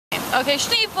Okay,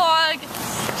 Schneeb vlog.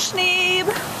 Schneeb.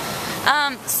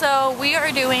 So we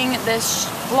are doing this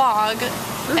vlog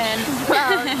and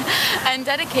and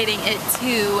dedicating it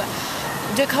to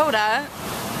Dakota,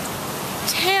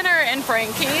 Tanner, and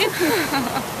Frankie.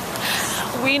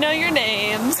 We know your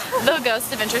names. The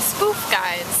Ghost Adventure Spoof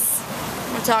guys.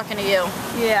 We're talking to you.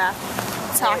 Yeah.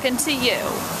 Talking to you.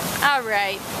 All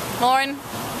right, Lauren.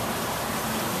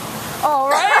 All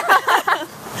right.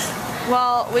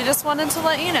 Well, we just wanted to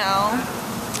let you know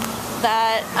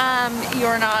that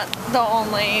you're not the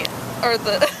only or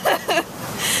the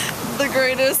the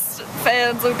greatest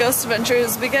fans of Ghost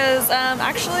Adventures, because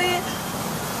actually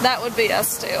that would be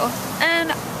us too.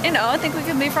 And you know, I think we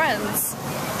can be friends.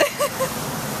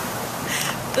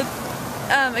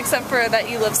 Except for that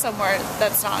you live somewhere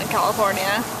that's not in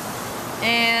California.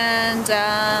 And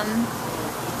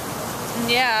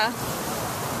yeah.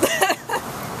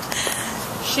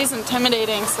 She's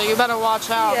intimidating, so you better watch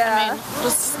out. Yeah. I mean,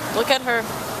 just look at her.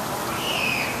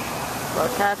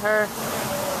 Look at her.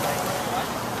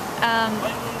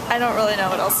 I don't really know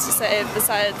what else to say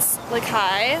besides like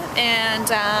hi, and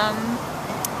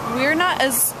we're not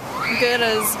as good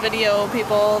as video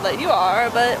people that you are,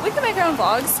 but we can make our own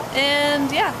vlogs, and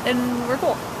yeah, and we're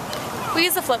cool. We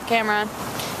use a flip camera,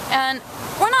 and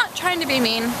we're not trying to be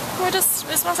mean. We just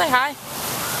want to say hi.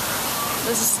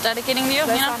 This is dedicating to you,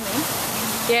 That's you know? on me.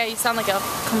 Yeah, you sound like a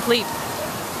complete.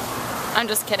 I'm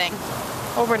just kidding.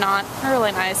 Well, we're not. We're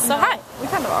really nice. So No, hi. we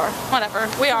kind of are. Whatever.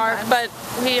 We are, but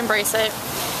we embrace it.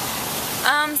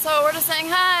 So we're just saying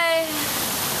hi.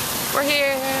 We're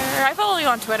here. I follow you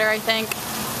on Twitter, I think.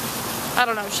 I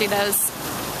don't know if she does.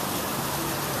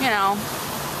 You know.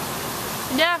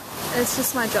 Yeah. It's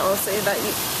just my jealousy that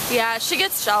you... Yeah, she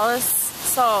gets jealous.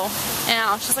 So, you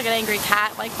know, she's like an angry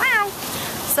cat, like, meow.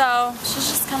 So, she's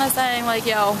just kind of saying, like,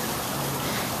 yo,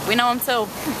 we know him too.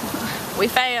 We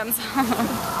fans.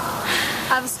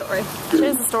 I have a story. She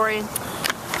has a story.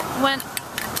 When...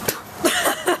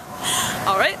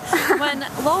 Alright. When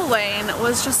Lil Wayne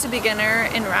was just a beginner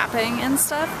in rapping and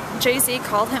stuff, Jay-Z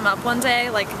called him up one day,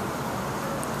 like,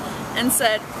 and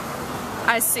said,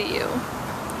 I see you.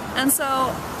 And so,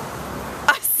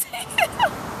 I see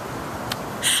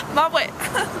you. My way.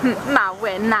 My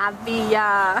way, not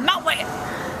via. My way.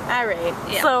 Alright.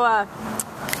 Yeah. So,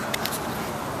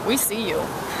 we see you.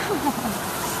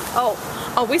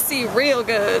 Oh, we see you real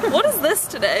good. What is this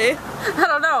today? I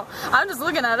don't know. I'm just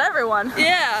looking at everyone.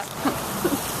 Yeah.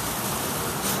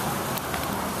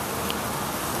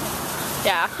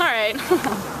 Yeah, alright.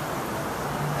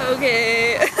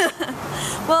 Okay.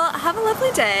 Well, have a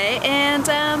lovely day, and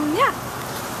yeah.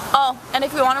 Oh, and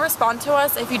if you want to respond to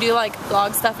us, if you do like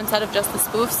vlog stuff instead of just the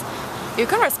spoofs, you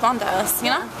can respond to us, you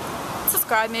know?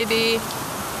 Subscribe maybe.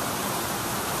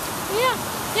 Yeah,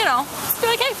 you know, just be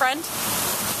like, hey friend.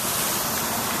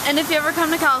 And if you ever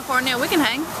come to California, we can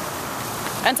hang.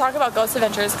 And talk about Ghost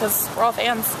Adventures, because we're all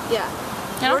fans. Yeah.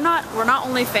 You know? We're not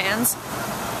only fans,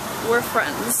 we're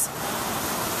friends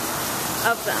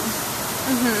of them.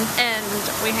 And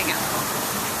we hang out.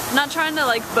 I'm not trying to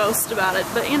like boast about it,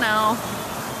 but you know.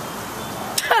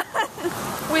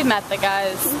 We met the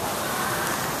guys.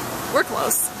 We're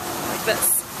close. Like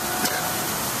this.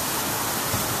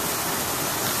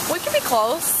 We can be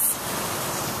close.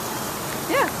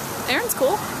 Yeah. Aaron's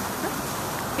cool.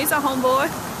 He's a homeboy.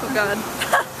 Oh god.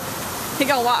 He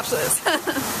gonna watch this.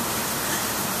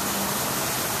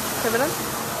 Pivot him?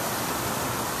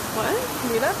 What?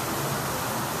 Rita?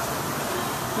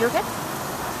 You okay?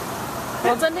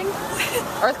 World's ending?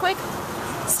 Earthquake?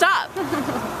 Stop!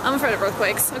 I'm afraid of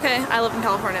earthquakes. Okay, I live in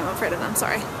California. I'm afraid of them.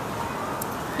 Sorry.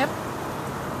 Yep.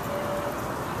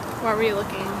 Why were you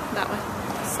looking that way?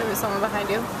 So there's someone behind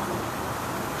you.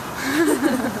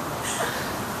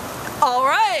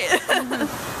 Alright!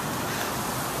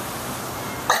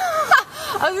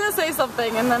 I was gonna say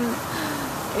something and then,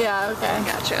 yeah, okay.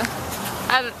 Gotcha.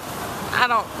 I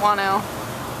don't want to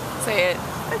say it.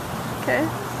 Okay.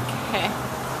 Okay.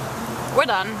 We're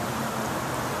done.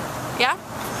 Yeah?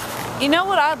 You know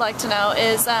what I'd like to know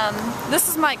is, this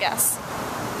is my guess.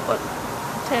 What?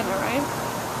 Tanner, right?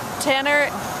 Tanner,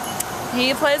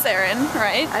 he plays Aaron,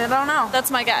 right? I don't know.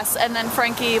 That's my guess. And then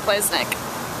Frankie plays Nick.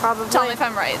 Probably. Tell me if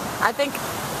I'm right. I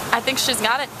think she's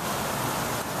got it.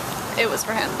 It was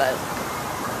for him, but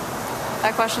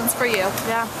that question's for you.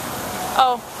 Yeah.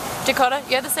 Oh, Dakota,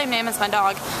 you have the same name as my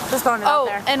dog. Just throwing it out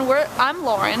there. And I'm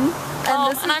Lauren.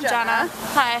 And this is I'm Jenna.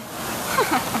 Hi.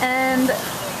 And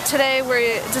today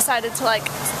we decided to like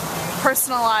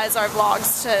personalize our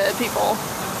vlogs to people.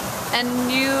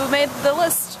 And you made the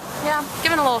list. Yeah,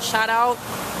 giving a little shout out.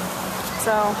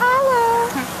 So, Holla!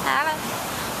 Holla.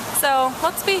 So,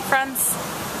 let's be friends.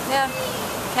 Yeah.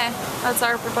 Okay. That's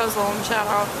our proposal and shout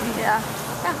out. Yeah.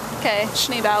 Yeah. Okay.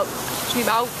 Schneeb out. Schneeb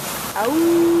out.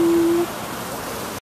 Ow.